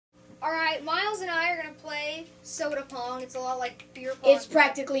Alright, Miles and I are going to play soda pong. It's a lot like beer pong. It's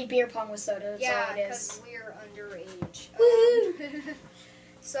practically beer pong with soda. That's all it is. Yeah, because we're underage.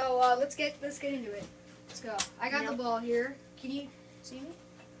 So let's get into it. Let's go. I got the ball here. Can you see me?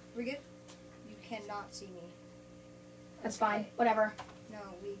 We good? You cannot see me. That's fine. Whatever. No,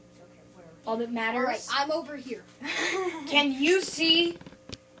 okay, whatever. All that matters. Alright, I'm over here. Can you see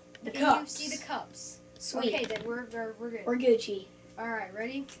the cups? Can you see the cups? Sweet. Okay, then we're good. We're Gucci. Alright,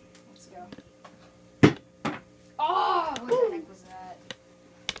 ready? Let's go. Oh! What the heck was that?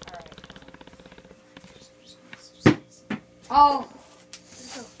 Alright. Oh!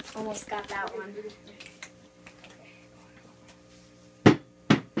 Almost got that one.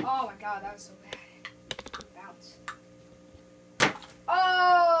 Oh my god, that was so bad. Bounce.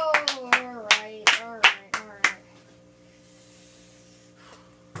 Oh! Alright.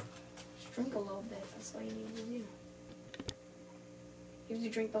 Just drink a little bit. That's all you need to do. You have to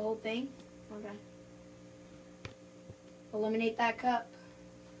drink the whole thing? Okay. Eliminate that cup.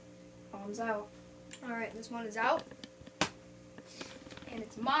 One's out. Alright, this one is out. And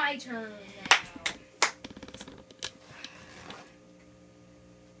it's my turn now.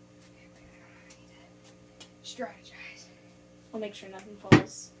 Strategize. I'll make sure nothing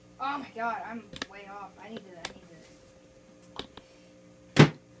falls. Oh my god, I'm way off. I need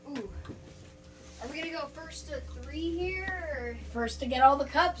to. Ooh. Are we gonna go first to 3 here? Or? First to get all the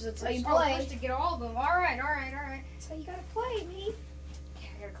cups. That's how you play. First to get all of them. Alright. That's how you gotta play, me. Okay,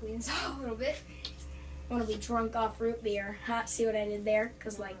 I gotta clean this up a little bit. I want to be drunk off root beer. Ha, see what I did there?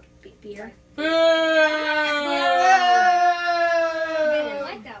 Because, like, beer. I didn't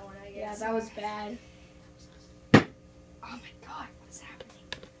like that one, I guess. Yeah, that was bad. Oh my god, what's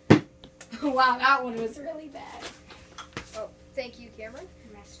happening? Wow, that one was really bad. Oh, thank you, Cameron.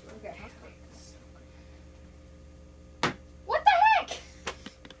 Okay. What the heck?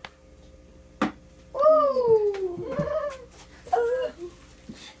 Woo!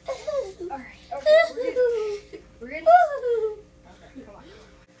 Alright, okay, we're good. Okay, come on.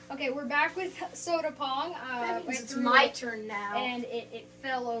 Okay, we're back with soda pong. That means it's my turn now. And it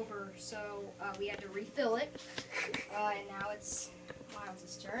fell over, so we had to refill it. And now it's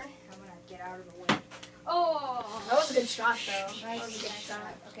Miles' turn. I'm gonna get out of the way. Oh! That was a good shot, though. Nice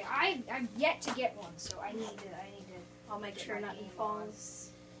shot. Okay, I'm yet to get one, so I need to. I'll make sure nothing falls.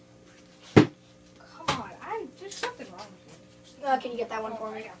 Come on, there's something wrong with you. Can you get that one for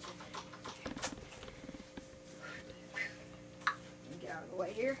me? Get out of the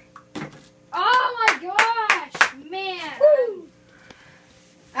way here. Oh my gosh, man! Woo!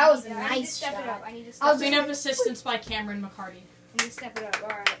 That was a I need to nice step shot. it up. I need to step I'll it clean up. Cleanup assistance by Cameron McCarty. I need to step it up. All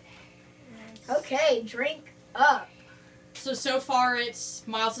right. Okay, drink up. So far, it's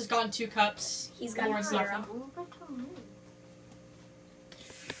Miles has gotten 2 cups. He's got Lauren's 0. nothing.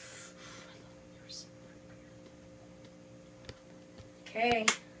 Okay,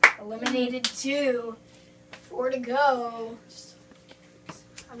 eliminated 2. 4 to go.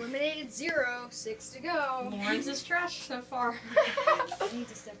 Eliminated 0. 6 to go. Lauren's is trash so far. I need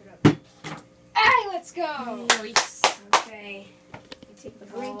to step it up. Hey, let's go. Nice. Okay. You take the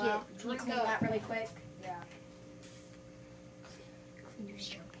Drink ball it. out. Can you Drink clean up. that really quick? Yeah. Clean your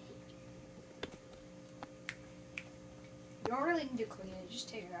champagne. You don't really need to clean it. Just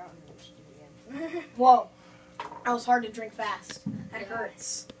take it out and just do it again. Whoa. That was hard to drink fast. That Yeah.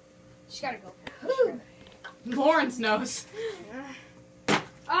 hurts. Just gotta go. Woo. Lauren's nose.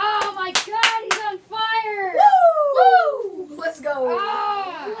 Oh my god, he's on fire! Woo! Woo! Let's go.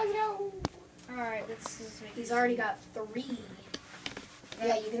 Ah! Alright, let's make He's this already easy. got 3.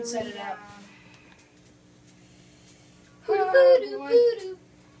 Yeah, you can set it up.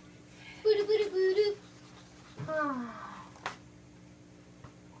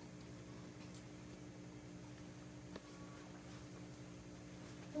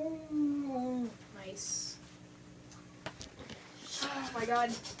 Nice. Oh my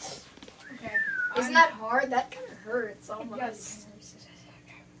god. Okay. Isn't that hard? That kind of hurts almost. Yes.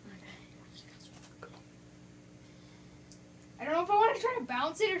 I don't know if I want to try to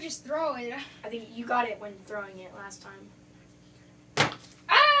bounce it or just throw it. I think you got it when throwing it last time.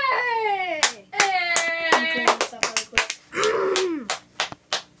 Hey! I'm cleaning this up really quick.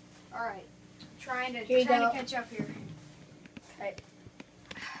 Alright. Trying Here you to go. catch up here. Okay.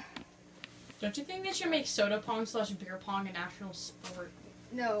 Don't you think they should make soda pong / beer pong a national sport?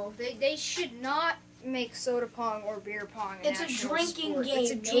 No, they should not make soda pong or beer pong an It's a actual drinking sport. game,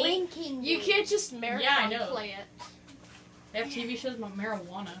 It's a mate. drinking You game. can't just marathon Yeah, I know. play it. They have TV shows about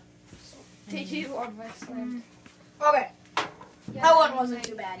marijuana. They do on my side. Okay. Yeah, That one wasn't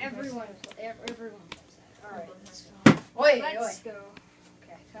too bad. Everyone does that. Alright, let's go. Wait, Let's go.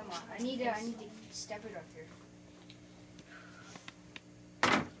 Okay. Come on. I need to step it up here.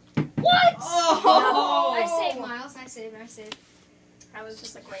 What? Oh! I saved, Miles. I saved. I was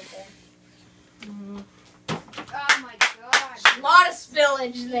just like right there. Mhm. Oh my gosh. A lot of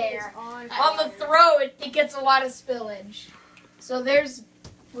spillage He there. is on On the fire. throat, it gets a lot of spillage. So there's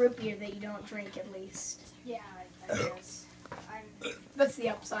root beer that you don't drink at least. Yeah, I guess. That's the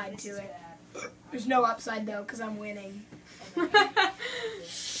upside This to is it. bad. There's no upside though, because I'm winning. Yeah,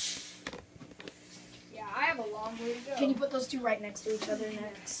 I have a long way to go. Can you put those two right next to each other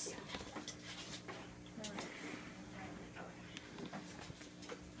next?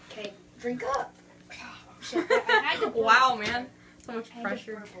 Okay, drink up. Shit, I had to burp. Wow, man. So much I had to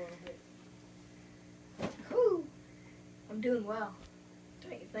pressure. burp a little bit. Whew. I'm doing well.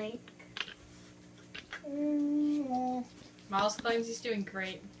 Don't you think? Miles claims he's doing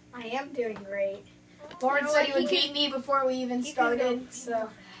great. I am doing great. Lauren You know said what, he would he beat me before we even He can go- started, so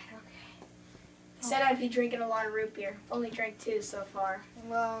he said I'd be drinking a lot of root beer. I've only drank 2 so far.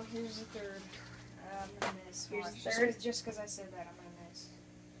 Well, here's the third. I'm gonna miss. Here's Watch. the third. Just because I said that, I'm gonna miss.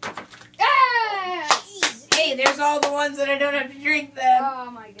 Ah! Hey, there's all the ones that I don't have to drink them. Oh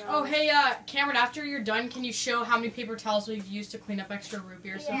my god. Oh, hey, Cameron, after you're done, can you show how many paper towels we've used to clean up extra root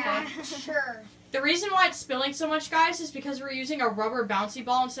beer so far? Yeah, sure. The reason why it's spilling so much, guys, is because we're using a rubber bouncy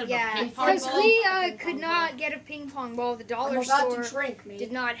ball instead of a Yeah, ping pong because ball. we Ping could pong not get a ping pong ball. The I'm dollar about store to drink, mate.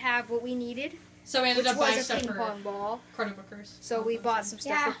 did not have what we needed, So we ended which up buying was a stuff ping for pong ball. Cordova Curse. So we bought some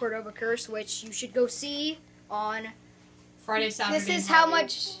stuff Yeah. for Cordova Curse, which you should go see on Friday, Saturday. This is and how Halloween.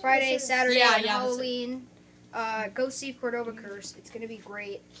 much Friday, this is- Saturday, Yeah, and yeah, that's it. Halloween. Go see Cordova Curse. It's gonna be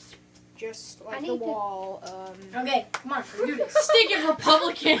great. Just like the need to- wall. Okay, come on, let's do this. Stinking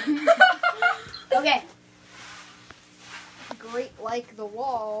Republican. Okay. Great like the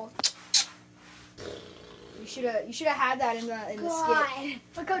wall. You should have had that in the skit.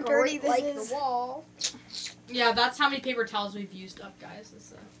 Look how dirty Great this like is. the wall. Yeah, that's how many paper towels we've used up, guys.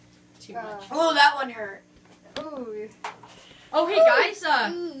 It's too much. Oh, that one hurt. Ooh. Oh, hey, guys.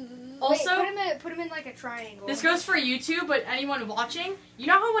 Also- Wait, put him in like a triangle. This goes for YouTube, but anyone watching, you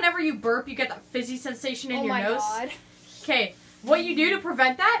know how whenever you burp, you get that fizzy sensation in oh your my nose? god. Okay, what you do to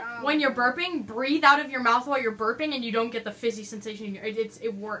prevent that, Oh when you're my God. burping, breathe out of your mouth while you're burping, and you don't get the fizzy sensation in your.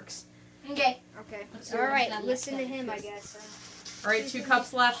 It works. Okay. Okay. Let's All see right. what Listen to that him, I is. guess. All right, 2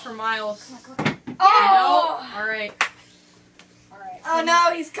 cups left for Miles. Oh! No. All right. All right. Oh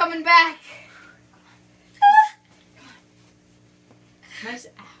no, he's coming back. Nice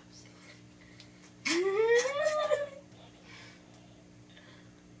abs.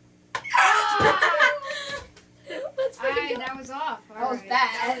 That's pretty good. That was off. That was Alright.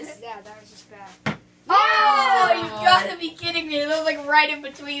 bad. That was just bad. Oh, you gotta be kidding me. That was like right in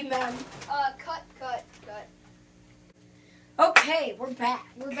between them. Cut. Okay, we're back.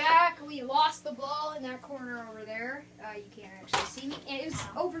 We're back. We lost the ball in that corner over there. You can't actually see me. And it was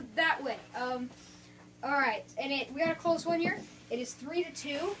over that way. All right. And we got a close one here. It is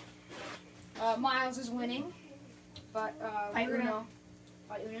 3-2. Miles is winning. But I we're don't gonna know.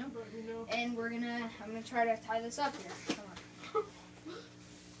 fight Uno. And I'm gonna try to tie this up here. Come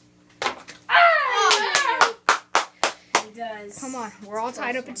on. Ah! He does. Come on. We're all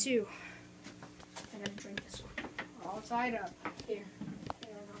tied up at 2. I gotta drink this one. We're all tied up. Here.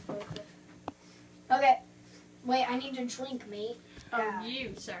 Okay. Wait, I need to drink, mate. Yeah. Oh,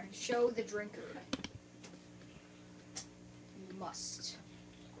 you, sorry. Show the drinker. You must.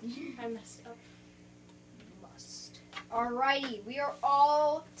 I messed up. Must. Alrighty, we are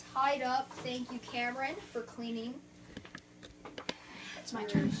all tied up. Thank you, Cameron, for cleaning. It's my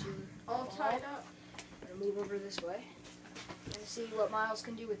turn. All tied up. I'm gonna move over this way. And see what Miles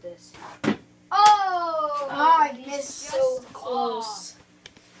can do with this. Oh! I he's missed just so close.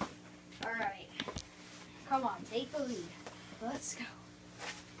 Alright. Come on, take the lead. Let's go.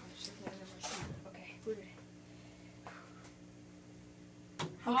 Okay, we're good.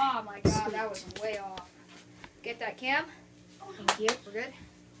 Oh my god, that was way off. Get that, Cam? Thank you. We're good?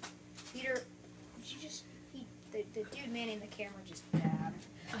 Peter, did you just... The dude manning the camera just dabbed.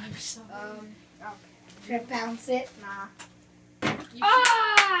 I'm sorry. Okay. Should I bounce it? Nah.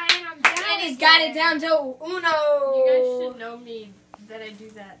 Ah! And I'm down And he's got it down to Uno. You guys should know me that I do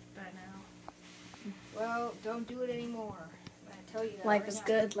that by now. Well, don't do it anymore. I'm gonna tell you that Life right is now.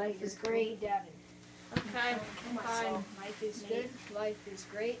 good. Life is You're great. dabbing. Okay. Fine. Life is good. Life is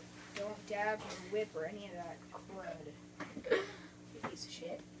great. Don't dab or whip or any of that crud. You piece of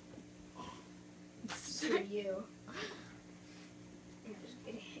shit. Screw you. I'm just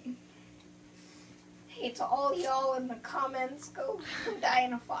kidding. Hey, to all y'all in the comments, go die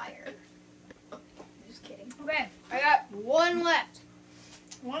in a fire. Just kidding. Okay, I got one left.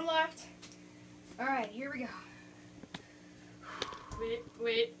 One left. All right, here we go.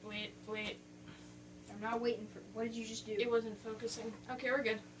 Wait. I'm not waiting for. What did you just do? It wasn't focusing. Okay, we're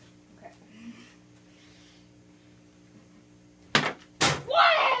good. Okay.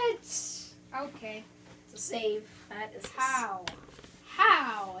 What? Okay. It's a save. That is How?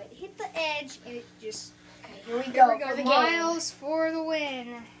 How? It hit the edge and it just. Okay, here we Here go. we go. For the Miles for the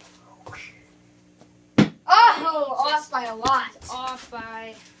win. Oh, off by a lot. Off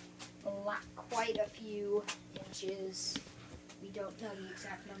by quite a few inches. We don't know the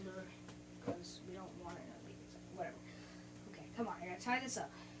exact number because we don't want to know the exact. Whatever. Okay, come on. I gotta tie this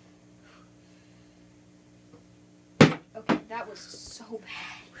up. Okay, that was so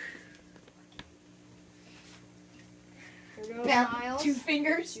bad. Here goes Now, Miles. 2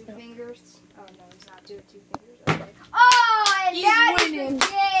 fingers. Two fingers. Oh no, he's not doing 2 fingers. Okay. Oh, and He's that is winning. the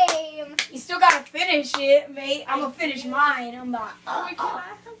game. You still gotta finish it, mate. I'm gonna finish mine. I'm not. Wait, can I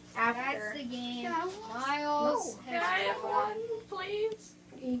have, That's After. the game. Can I Miles. No. can I have one, please?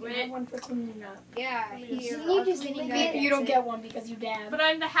 You can Wait. have one for cleaning up. Yeah, here. You our just cleaning leave guy it. You gets don't it. get one because you dab. But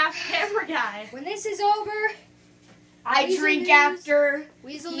I'm the half camera guy. When this is over, I Weasel drink News. After.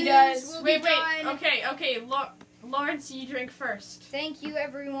 Weasel He News does. will Wait. be done. Okay. Lawrence, you drink first. Thank you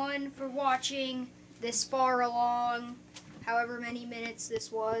everyone for watching this far along, however many minutes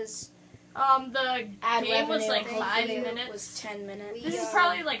this was. The Ad game was revenue. like Thank 5 you. minutes. Was 10 minutes. This is Yeah.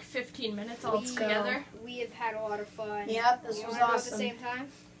 probably like 15 minutes Let's go. altogether. We have had a lot of fun. Yep, this You was wanna go at awesome. the same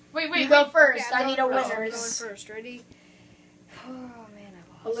time? Wait. You go first. Okay, I'm I need a going first. I'm winners. going first. Ready? Oh man,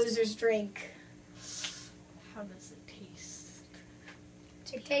 I A lost. loser's drink. How does it taste?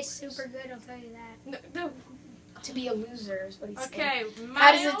 It tastes super good, I'll tell you that. No. To be a loser is what he's saying. Okay,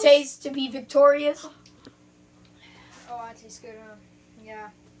 How does it Miles? taste to be victorious? Oh, that tastes good. Yeah.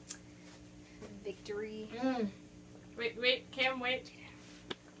 Victory. Wait, Cam, wait.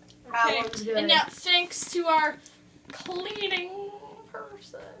 That Okay, one's good. and now thanks to our cleaning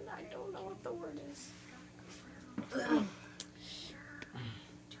person, I don't know what the word is. Turn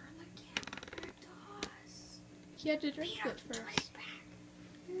the camera back to us. You had to drink it first.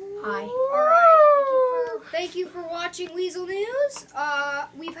 Hi. Alright, thank you for watching Weasel News.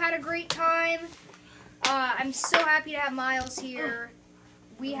 We've had a great time. I'm so happy to have Miles here.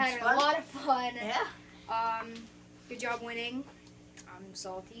 We had a fun. lot of fun. Yeah. Good job winning. I'm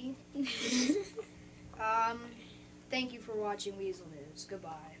salty. Thank you for watching Weasel News.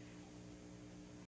 Goodbye.